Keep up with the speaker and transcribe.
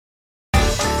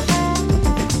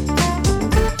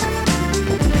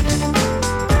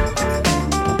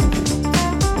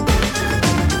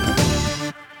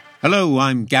Hello,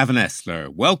 I'm Gavin Esler.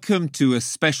 Welcome to a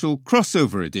special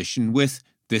crossover edition with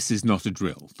This Is Not a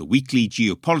Drill, the weekly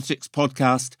geopolitics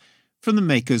podcast from the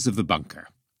makers of The Bunker.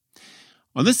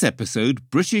 On this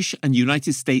episode, British and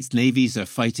United States navies are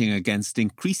fighting against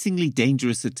increasingly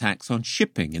dangerous attacks on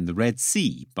shipping in the Red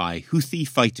Sea by Houthi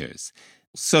fighters.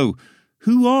 So,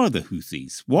 who are the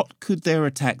Houthis? What could their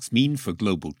attacks mean for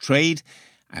global trade?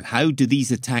 And how do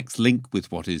these attacks link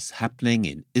with what is happening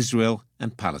in Israel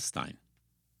and Palestine?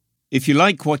 If you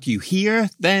like what you hear,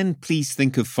 then please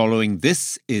think of following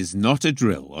This Is Not a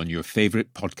Drill on your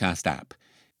favourite podcast app.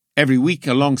 Every week,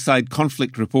 alongside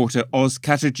conflict reporter Oz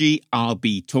Chatterjee, I'll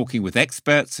be talking with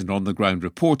experts and on-the-ground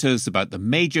reporters about the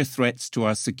major threats to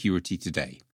our security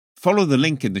today. Follow the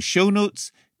link in the show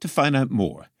notes to find out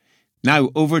more. Now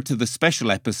over to the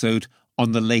special episode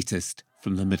on the latest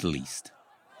from the Middle East.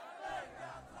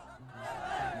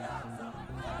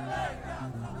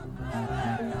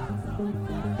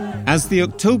 As the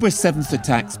October 7th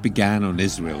attacks began on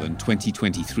Israel in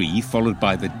 2023, followed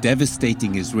by the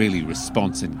devastating Israeli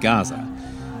response in Gaza,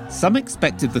 some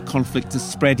expected the conflict to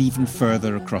spread even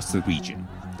further across the region.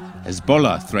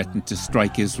 Hezbollah threatened to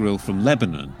strike Israel from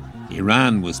Lebanon.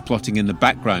 Iran was plotting in the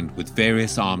background with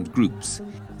various armed groups.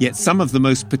 Yet some of the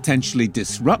most potentially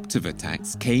disruptive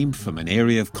attacks came from an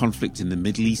area of conflict in the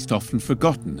Middle East often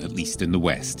forgotten, at least in the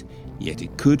West. Yet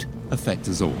it could affect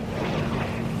us all.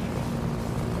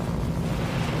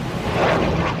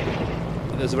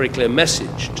 There's a very clear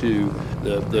message to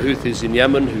the Houthis in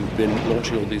Yemen who've been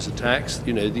launching all these attacks.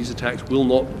 These attacks will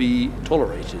not be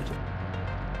tolerated.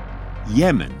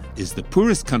 Yemen is the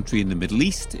poorest country in the Middle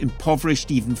East,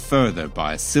 impoverished even further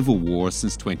by a civil war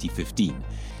since 2015.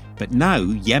 But now,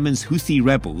 Yemen's Houthi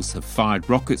rebels have fired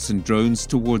rockets and drones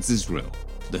towards Israel.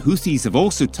 The Houthis have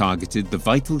also targeted the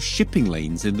vital shipping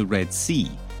lanes in the Red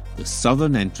Sea, the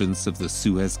southern entrance of the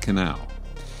Suez Canal.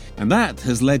 And that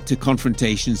has led to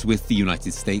confrontations with the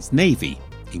United States Navy,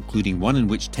 including one in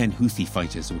which 10 Houthi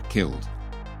fighters were killed.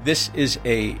 This is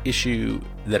an issue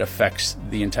that affects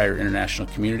the entire international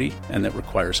community and that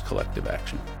requires collective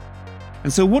action.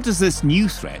 And so what does this new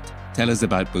threat tell us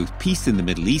about both peace in the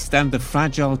Middle East and the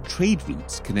fragile trade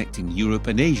routes connecting Europe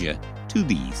and Asia to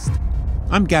the East?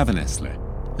 I'm Gavin Esler,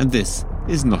 and this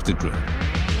is Not a Drill.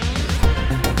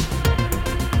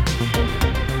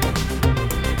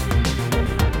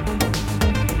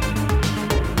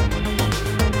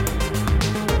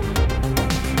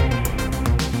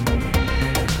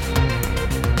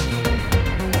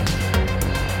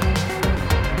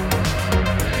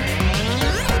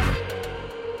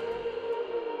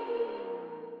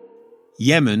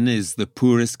 Yemen is the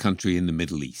poorest country in the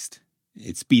Middle East.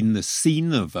 It's been the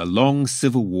scene of a long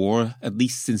civil war, at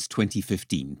least since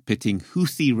 2015, pitting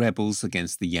Houthi rebels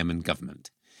against the Yemen government.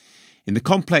 In the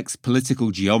complex political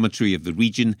geometry of the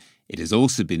region, it has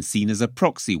also been seen as a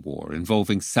proxy war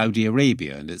involving Saudi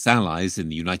Arabia and its allies in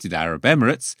the United Arab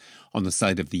Emirates on the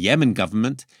side of the Yemen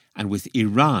government, and with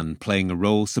Iran playing a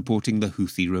role supporting the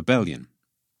Houthi rebellion.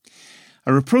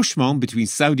 A rapprochement between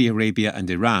Saudi Arabia and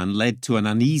Iran led to an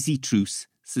uneasy truce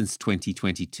since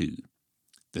 2022.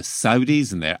 The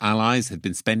Saudis and their allies had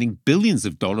been spending billions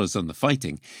of dollars on the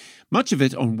fighting, much of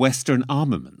it on Western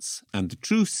armaments, and the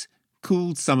truce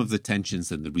cooled some of the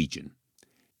tensions in the region.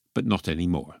 But not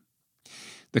anymore.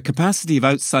 The capacity of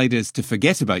outsiders to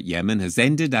forget about Yemen has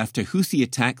ended after Houthi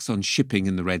attacks on shipping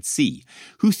in the Red Sea.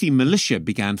 Houthi militia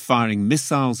began firing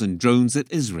missiles and drones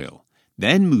at Israel,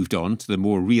 then moved on to the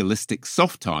more realistic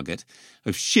soft target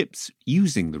of ships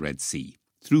using the Red Sea,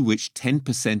 through which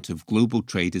 10% of global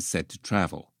trade is said to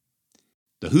travel.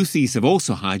 The Houthis have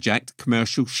also hijacked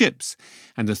commercial ships,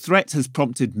 and the threat has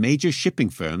prompted major shipping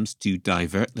firms to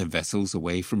divert their vessels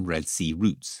away from Red Sea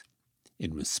routes.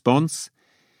 In response,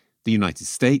 the United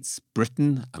States,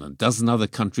 Britain, and a dozen other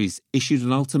countries issued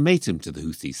an ultimatum to the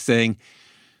Houthis, saying,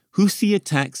 "Houthi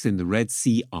attacks in the Red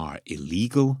Sea are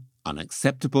illegal,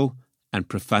 unacceptable, and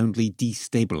profoundly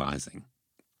destabilizing."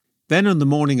 Then on the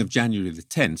morning of January the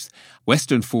 10th,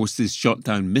 Western forces shot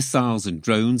down missiles and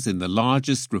drones in the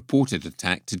largest reported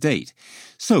attack to date.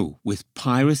 So, with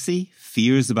piracy,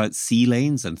 fears about sea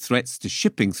lanes and threats to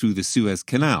shipping through the Suez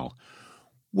Canal,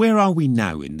 where are we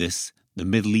now in this, the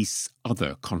Middle East's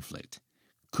other conflict?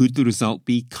 Could the result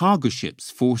be cargo ships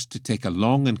forced to take a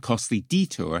long and costly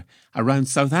detour around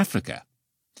South Africa?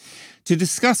 To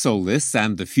discuss all this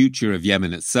and the future of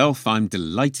Yemen itself, I'm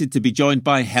delighted to be joined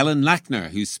by Helen Lackner,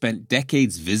 who's spent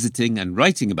decades visiting and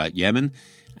writing about Yemen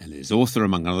and is author,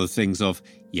 among other things, of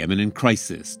Yemen in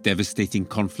Crisis, Devastating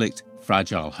Conflict,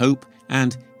 Fragile Hope,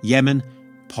 and Yemen,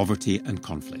 Poverty and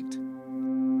Conflict.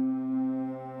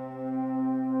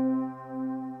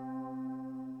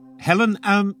 Helen,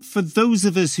 for those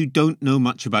of us who don't know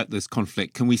much about this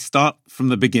conflict, can we start from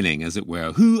the beginning, as it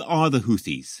were? Who are the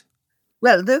Houthis?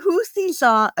 Well, the Houthis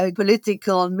are a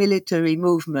political military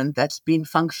movement that's been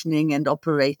functioning and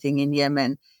operating in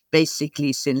Yemen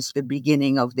basically since the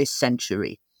beginning of this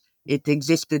century. It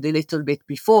existed a little bit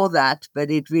before that,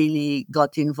 but it really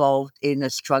got involved in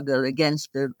a struggle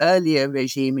against the earlier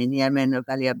regime in Yemen of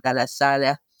Ali Abdallah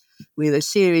Saleh, with a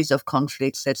series of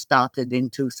conflicts that started in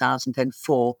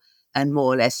 2004 and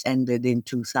more or less ended in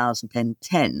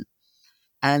 2010.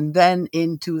 And then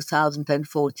in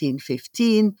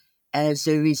 2014-15, as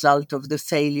a result of the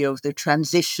failure of the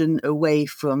transition away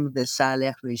from the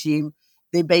Saleh regime,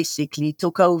 they basically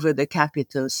took over the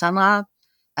capital, Sana'a,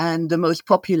 and the most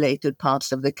populated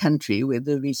parts of the country, with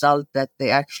the result that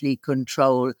they actually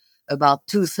control about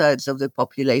 2/3 of the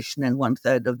population and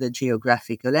 1/3 of the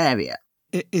geographical area.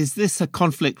 Is this a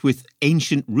conflict with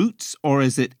ancient roots, or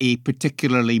is it a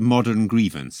particularly modern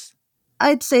grievance?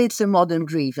 I'd say it's a modern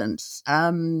grievance.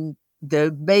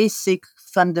 The basic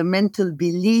fundamental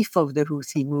belief of the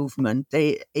Houthi movement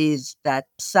is that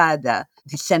Sada,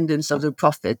 descendants of the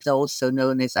Prophet, also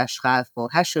known as Ashraf or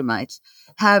Hashemites,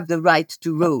 have the right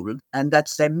to rule, and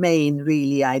that's their main,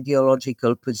 really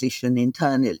ideological position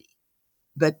internally.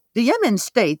 But the Yemen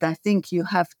state, I think you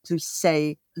have to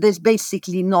say, there's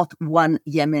basically not one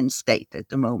Yemen state at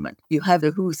the moment. You have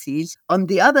the Houthis. On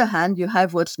the other hand, you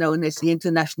have what's known as the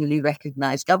internationally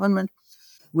recognized government,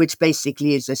 which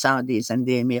basically is the Saudis and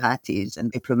the Emiratis,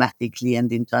 and diplomatically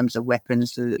and in terms of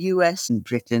weapons, the US and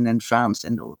Britain and France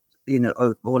and all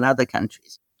other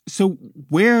countries. So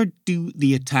where do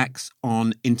the attacks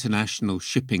on international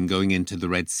shipping going into the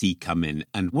Red Sea come in,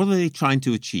 and what are they trying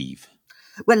to achieve?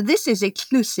 Well, this is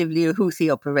exclusively a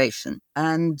Houthi operation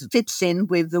and fits in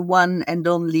with the one and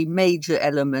only major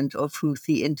element of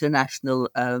Houthi international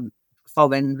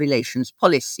foreign relations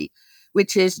policy,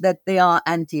 which is that they are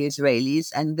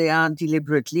anti-Israelis and they are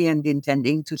deliberately and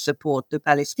intending to support the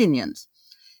Palestinians.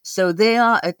 So they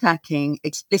are attacking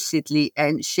explicitly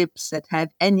ships that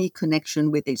have any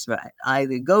connection with Israel,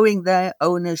 either going there,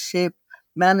 ownership,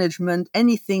 management,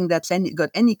 anything that's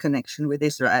got any connection with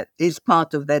Israel is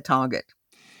part of their target.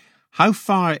 How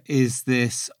far is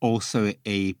this also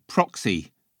a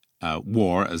proxy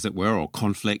war, as it were, or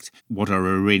conflict? What are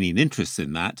Iranian interests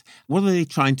in that? What are they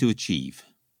trying to achieve?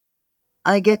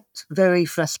 I get very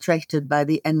frustrated by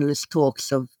the endless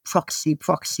talks of proxy.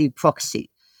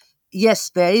 Yes,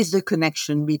 there is a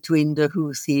connection between the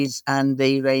Houthis and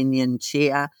the Iranian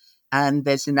Shia, and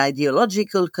there's an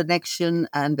ideological connection,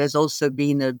 and there's also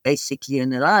been basically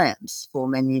an alliance for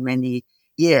many, many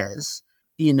years.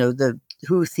 The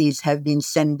Houthis have been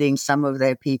sending some of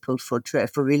their people for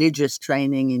religious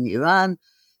training in Iran.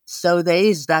 So there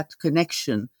is that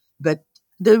connection. But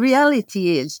the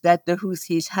reality is that the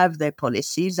Houthis have their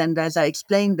policies, and as I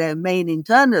explained, their main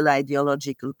internal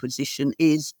ideological position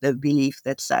is the belief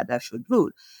that Sada should rule.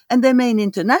 And their main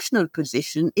international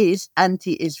position is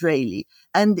anti-Israeli,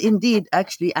 and indeed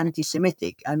actually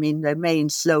anti-Semitic. I mean, their main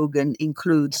slogan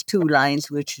includes two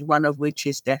lines, one of which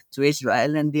is death to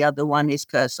Israel, and the other one is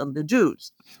curse on the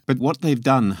Jews. But what they've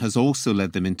done has also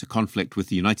led them into conflict with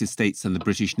the United States and the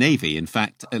British Navy. In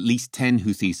fact, at least 10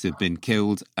 Houthis have been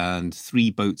killed and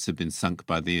 3 boats have been sunk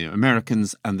by the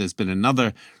Americans. And there's been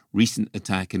another recent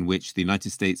attack in which the United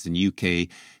States and UK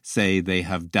say they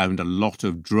have downed a lot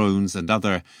of drones and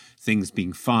other things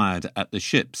being fired at the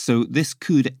ships. So this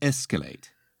could escalate.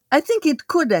 I think it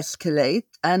could escalate,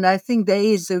 and I think there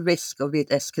is a risk of it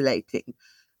escalating.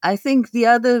 I think the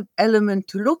other element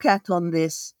to look at on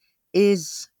this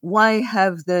is why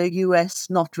have the US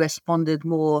not responded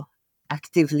more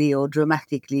actively or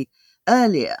dramatically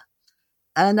earlier?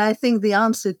 And I think the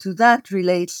answer to that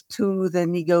relates to the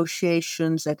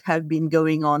negotiations that have been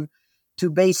going on to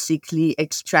basically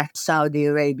extract Saudi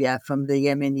Arabia from the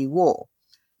Yemeni war.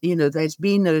 There's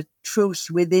been a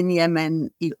truce within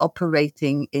Yemen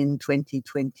operating in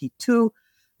 2022,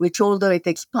 which, although it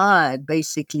expired,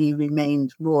 basically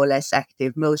remained more or less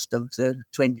active most of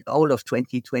all of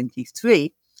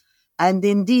 2023. And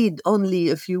indeed, only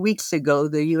a few weeks ago,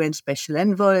 the UN Special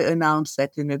Envoy announced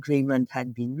that an agreement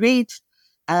had been reached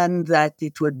and that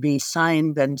it would be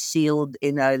signed and sealed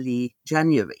in early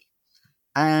January.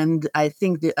 And I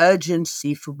think the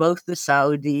urgency for both the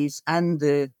Saudis and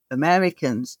the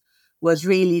Americans was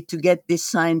really to get this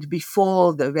signed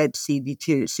before the Red Sea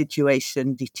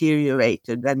situation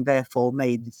deteriorated and therefore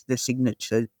made the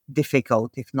signature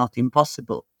difficult, if not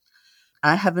impossible.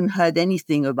 I haven't heard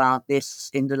anything about this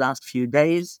in the last few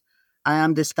days. I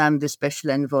understand the Special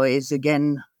Envoy is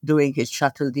again doing his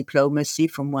shuttle diplomacy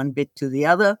from one bit to the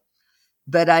other.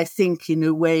 But I think, in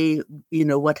a way,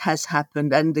 what has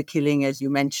happened and the killing, as you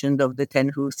mentioned, of the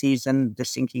 10 Houthis and the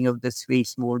sinking of the 3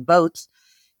 small boats,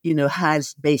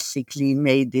 has basically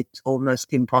made it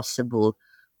almost impossible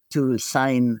to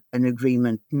sign an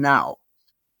agreement now.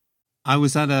 I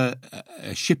was at a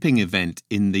shipping event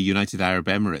in the United Arab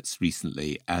Emirates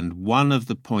recently, and one of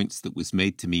the points that was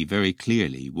made to me very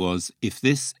clearly was if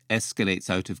this escalates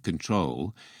out of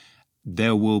control,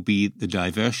 there will be the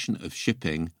diversion of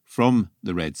shipping from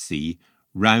the Red Sea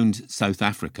round South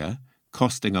Africa,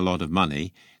 costing a lot of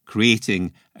money,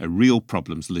 creating real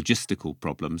problems, logistical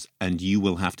problems, and you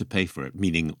will have to pay for it,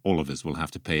 meaning all of us will have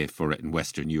to pay for it in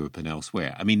Western Europe and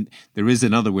elsewhere. I mean, there is,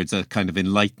 in other words, a kind of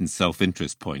enlightened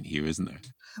self-interest point here, isn't there?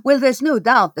 Well, there's no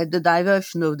doubt that the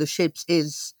diversion of the ships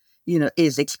is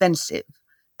expensive.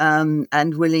 And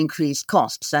will increase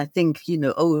costs. I think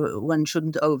one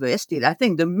shouldn't overestimate. I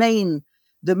think the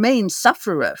main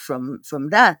sufferer from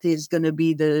that is going to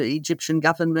be the Egyptian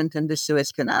government and the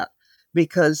Suez Canal,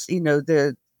 because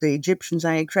the Egyptians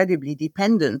are incredibly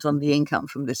dependent on the income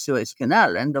from the Suez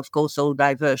Canal, and of course all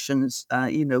diversions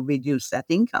reduce that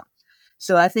income.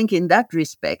 So I think in that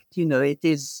respect, it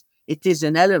is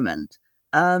an element.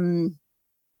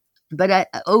 But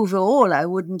overall, I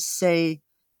wouldn't say.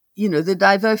 The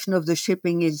diversion of the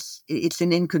shipping it's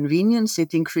an inconvenience.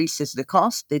 It increases the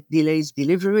cost. It delays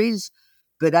deliveries.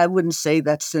 But I wouldn't say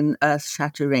that's an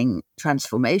earth-shattering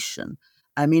transformation.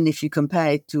 I mean, if you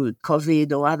compare it to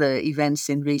COVID or other events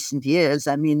in recent years,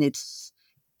 I mean, it's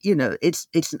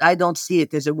I don't see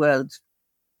it as a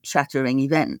world-shattering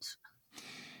event.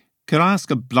 Can I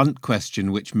ask a blunt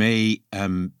question, which may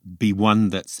be one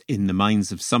that's in the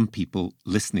minds of some people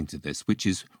listening to this, which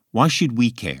is, why should we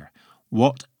care?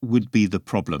 What would be the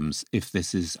problems if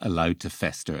this is allowed to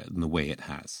fester in the way it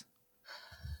has?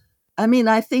 I mean,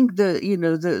 I think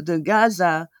the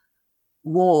Gaza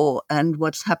war and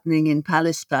what's happening in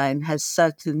Palestine has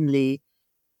certainly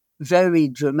very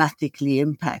dramatically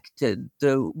impacted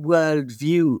the world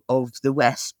view of the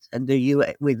West and the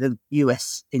US, with the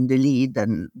US in the lead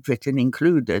and Britain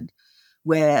included,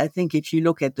 where I think if you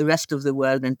look at the rest of the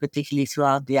world, and particularly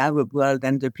throughout the Arab world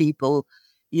and the people,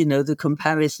 the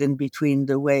comparison between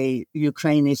the way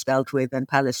Ukraine is dealt with and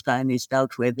Palestine is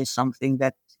dealt with is something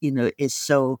that, is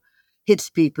so hits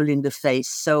people in the face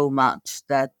so much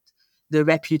that the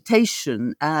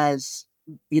reputation as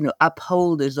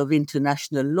upholders of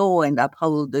international law and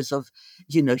upholders of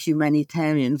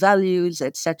humanitarian values,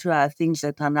 etc., are things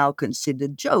that are now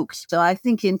considered jokes. So I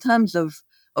think in terms of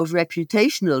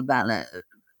reputational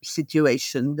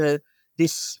situation,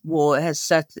 this war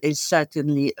is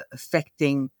certainly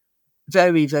affecting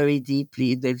very, very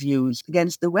deeply the views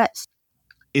against the West.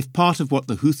 If part of what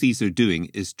the Houthis are doing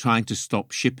is trying to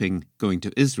stop shipping going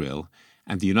to Israel,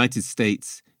 and the United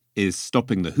States is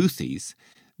stopping the Houthis,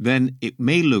 then it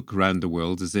may look around the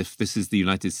world as if this is the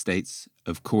United States,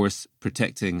 of course,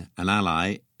 protecting an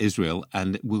ally, Israel,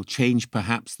 and it will change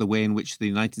perhaps the way in which the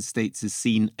United States is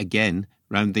seen again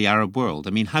around the Arab world.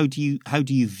 I mean, how do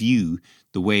you view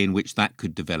the way in which that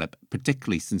could develop,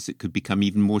 particularly since it could become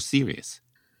even more serious?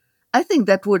 I think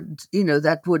that would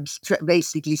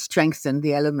basically strengthen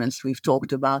the elements we've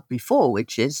talked about before,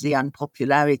 which is the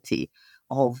unpopularity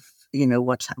of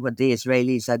what the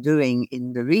Israelis are doing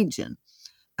in the region,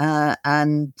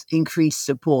 and increase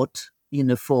support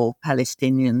for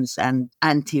Palestinians and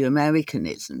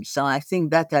anti-Americanism. So I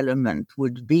think that element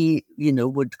would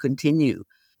continue.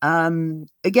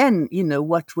 Again,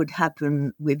 what would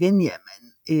happen within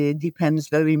Yemen, it depends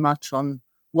very much on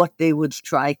what they would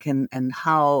strike and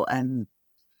how, and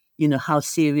how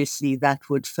seriously that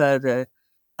would further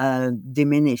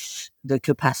diminish the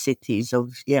capacities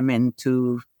of Yemen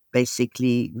to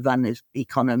basically run an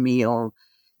economy or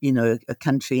a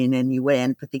country in any way,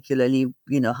 and particularly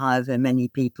however many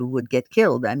people would get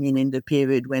killed. I mean, in the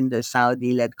period when the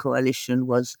Saudi-led coalition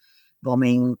was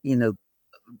bombing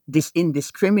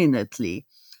indiscriminately,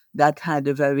 that had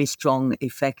a very strong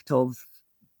effect of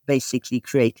basically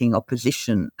creating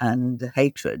opposition and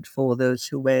hatred for those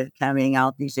who were carrying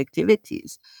out these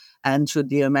activities. And should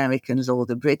the Americans or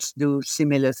the Brits do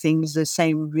similar things, the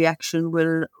same reaction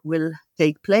will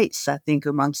take place, I think,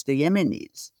 amongst the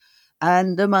Yemenis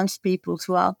and amongst people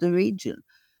throughout the region.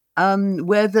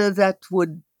 Whether that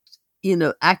would,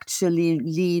 actually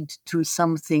lead to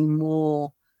something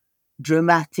more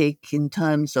dramatic in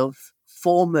terms of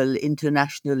formal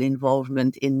international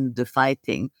involvement in the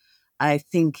fighting, I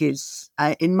think is,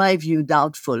 in my view,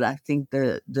 doubtful. I think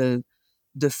the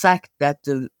fact that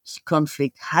the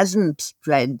conflict hasn't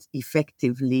spread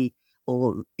effectively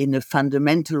or in a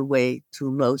fundamental way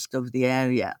to most of the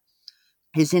area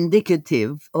is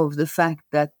indicative of the fact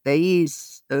that there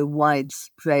is a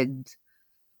widespread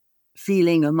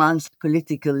feeling amongst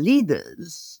political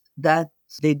leaders that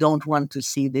they don't want to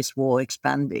see this war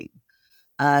expanding.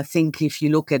 I think if you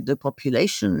look at the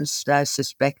populations, I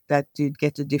suspect that you'd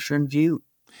get a different view.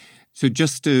 So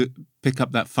just to pick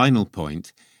up that final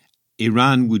point,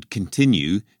 Iran would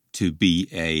continue to be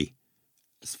a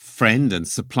friend and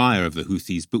supplier of the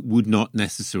Houthis, but would not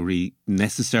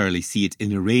necessarily see it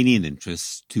in Iranian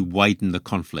interests to widen the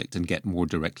conflict and get more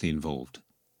directly involved.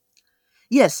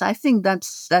 Yes, I think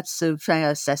that's a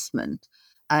fair assessment.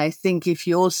 I think if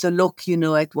you also look,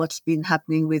 at what's been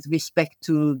happening with respect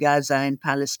to Gaza and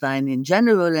Palestine in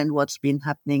general and what's been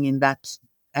happening in that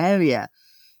area,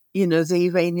 the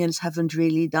Iranians haven't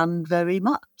really done very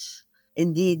much.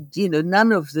 Indeed,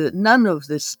 none of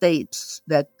the states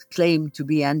that claim to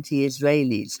be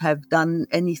anti-Israelis have done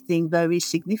anything very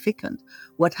significant.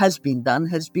 What has been done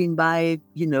has been by,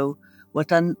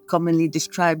 what are commonly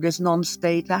described as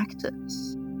non-state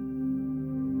actors.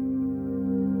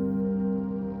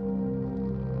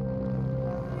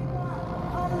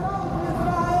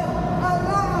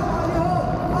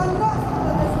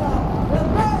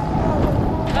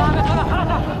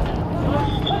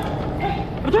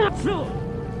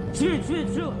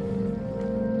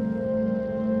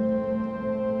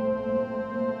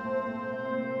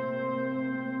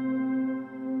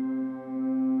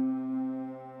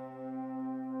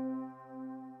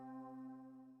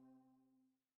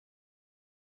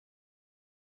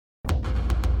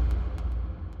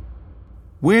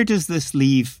 Where does this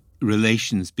leave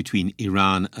relations between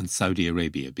Iran and Saudi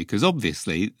Arabia? Because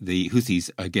obviously the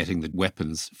Houthis are getting the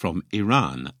weapons from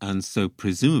Iran, and so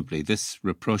presumably this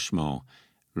rapprochement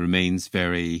remains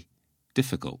very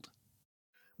difficult.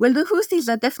 Well, the Houthis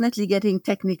are definitely getting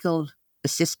technical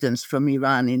assistance from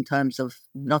Iran in terms of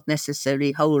not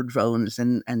necessarily whole drones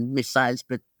and missiles,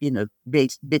 but,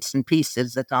 bits and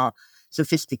pieces that are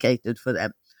sophisticated for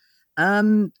them.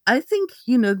 I think,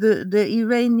 the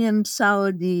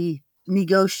Iranian-Saudi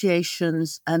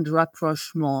negotiations and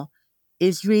rapprochement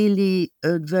is really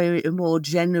a more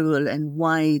general and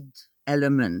wide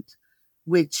element,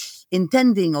 which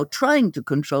intending or trying to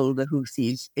control the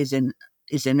Houthis is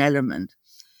an element.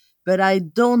 But I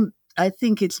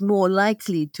think it's more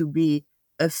likely to be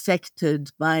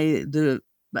affected by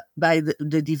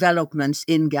the developments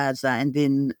in Gaza and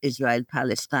in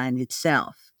Israel-Palestine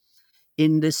itself,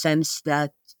 in the sense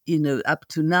that, up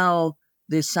to now,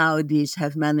 the Saudis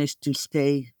have managed to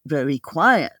stay very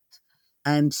quiet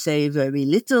and say very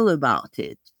little about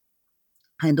it.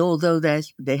 And although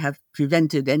they have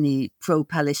prevented any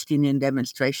pro-Palestinian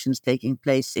demonstrations taking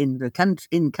place in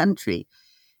country,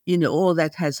 all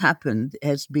that has happened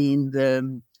has been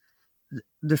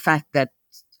the fact that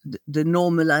the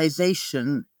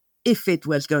normalization, if it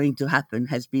was going to happen,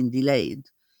 has been delayed.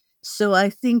 So I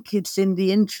think it's in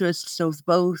the interests of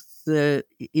both the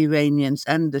Iranians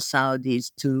and the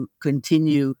Saudis to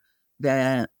continue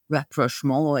their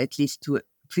rapprochement, or at least to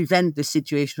prevent the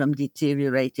situation from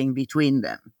deteriorating between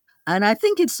them. And I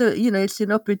think it's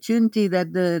an opportunity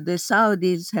that the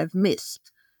Saudis have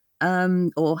missed,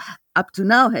 or up to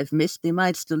now have missed. They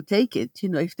might still take it.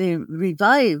 If they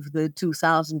revive the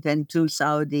 2002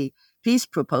 Saudi peace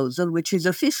proposal, which is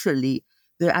officially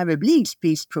the Arab League's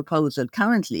peace proposal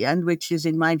currently, and which is,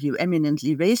 in my view,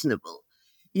 eminently reasonable,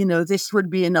 this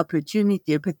would be an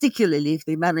opportunity, particularly if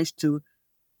they manage to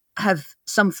have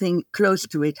something close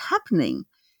to it happening.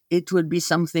 It would be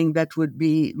something that would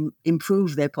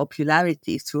improve their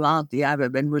popularity throughout the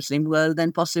Arab and Muslim world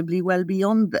and possibly well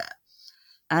beyond that.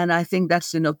 And I think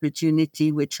that's an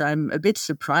opportunity which I'm a bit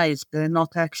surprised they're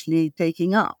not actually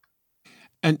taking up.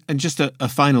 And just a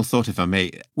final thought, if I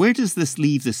may. Where does this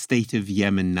leave the state of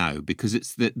Yemen now? Because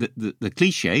it's the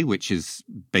cliche, which is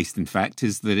based in fact,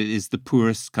 is that it is the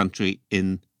poorest country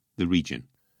in the region.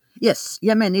 Yes,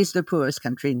 Yemen is the poorest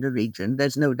country in the region.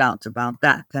 There's no doubt about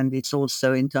that. And it's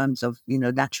also, in terms of,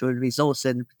 natural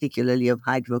resources, and particularly of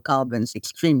hydrocarbons,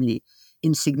 extremely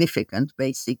insignificant,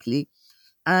 basically.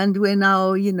 And we're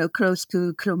now, close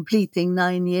to completing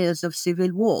 9 years of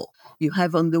civil war. You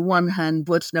have, on the one hand,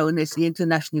 what's known as the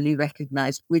internationally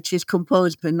recognized, which is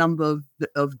composed of a number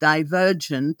of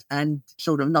divergent and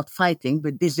sort of not fighting,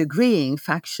 but disagreeing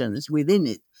factions within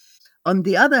it. On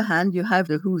the other hand, you have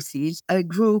the Houthis, a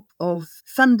group of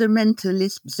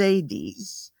fundamentalist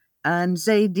Zaydis. And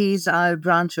Zaydis are a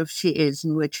branch of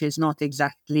Shiism, which is not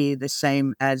exactly the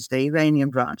same as the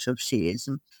Iranian branch of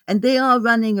Shiism. And they are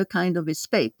running a kind of a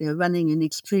state. They're running an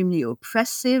extremely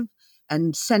oppressive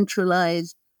and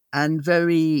centralized and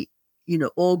very,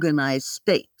 organized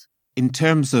state. In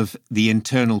terms of the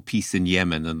internal peace in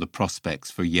Yemen and the prospects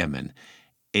for Yemen,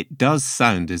 it does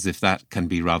sound as if that can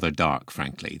be rather dark,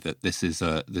 frankly, that this is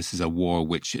a war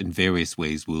which in various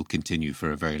ways will continue for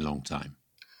a very long time.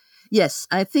 Yes,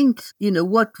 I think,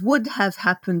 what would have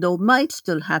happened or might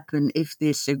still happen if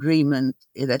this agreement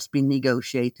that's been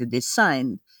negotiated is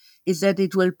signed is that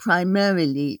it will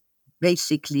primarily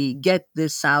basically get the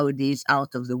Saudis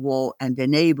out of the war and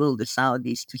enable the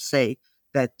Saudis to say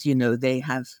that, they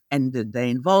have ended their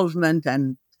involvement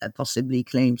and possibly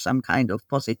claim some kind of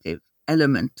positive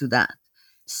element to that.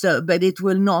 So, but it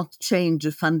will not change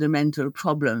the fundamental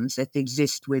problems that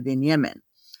exist within Yemen.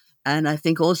 And I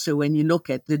think also when you look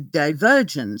at the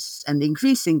divergence and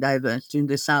increasing divergence between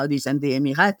the Saudis and the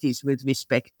Emiratis with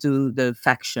respect to the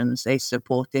factions they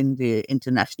support in the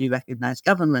internationally recognized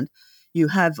government, you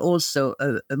have also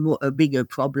a bigger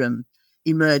problem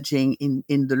emerging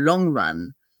in the long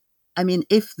run. I mean,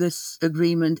 if this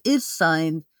agreement is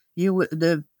signed,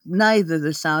 neither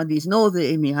the Saudis nor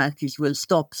the Emiratis will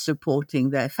stop supporting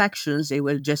their factions. They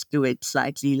will just do it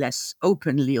slightly less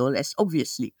openly or less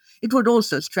obviously. It would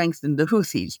also strengthen the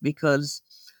Houthis because,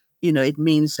 it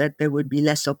means that there would be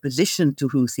less opposition to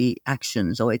Houthi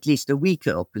actions, or at least a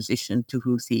weaker opposition to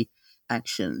Houthi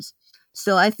actions.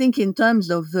 So I think in terms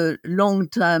of the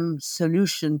long-term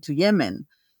solution to Yemen,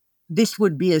 this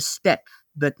would be a step,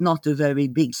 but not a very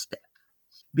big step,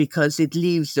 because it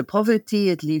leaves the poverty,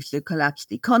 it leaves the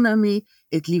collapsed economy,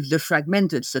 it leaves the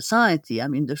fragmented society. I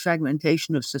mean, the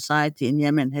fragmentation of society in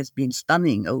Yemen has been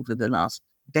stunning over the last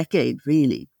decade,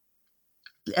 really.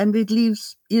 And it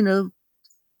leaves,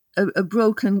 a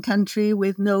broken country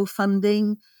with no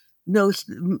funding, no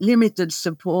limited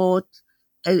support,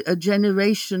 a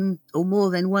generation or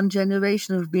more than one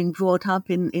generation have been brought up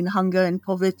in hunger and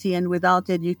poverty and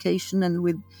without education and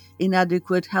with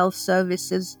inadequate health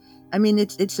services. I mean,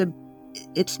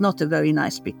 it's not a very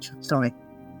nice picture. Sorry.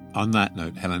 On that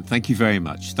note, Helen, thank you very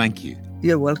much. Thank you.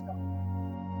 You're welcome.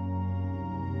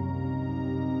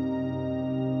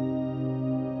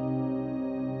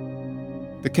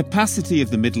 The capacity of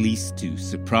the Middle East to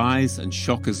surprise and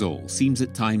shock us all seems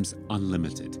at times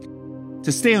unlimited.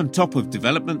 To stay on top of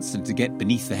developments and to get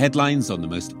beneath the headlines on the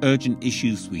most urgent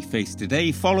issues we face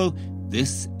today, follow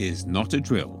This Is Not a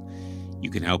Drill.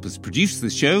 You can help us produce the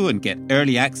show and get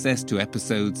early access to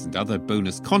episodes and other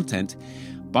bonus content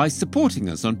by supporting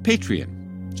us on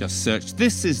Patreon. Just search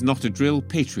This Is Not a Drill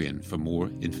Patreon for more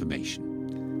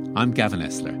information. I'm Gavin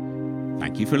Esler.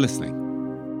 Thank you for listening.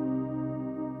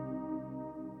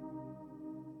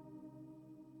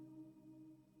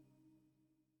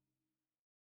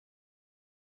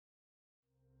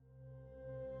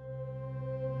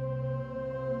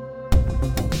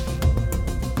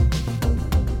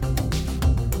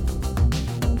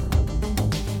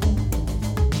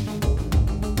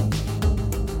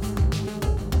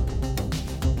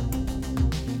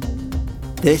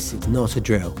 This Is Not a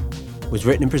Drill was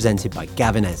written and presented by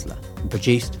Gavin Esler and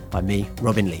produced by me,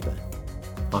 Robin Lieber.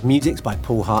 Our music's by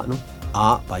Paul Hartnell,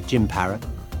 art by Jim Parrott,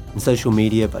 and social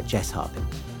media by Jess Harpin.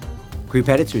 Group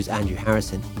editor is Andrew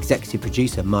Harrison, executive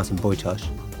producer Martin Boytosh,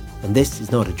 and This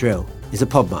Is Not a Drill is a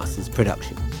Podmasters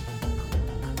production.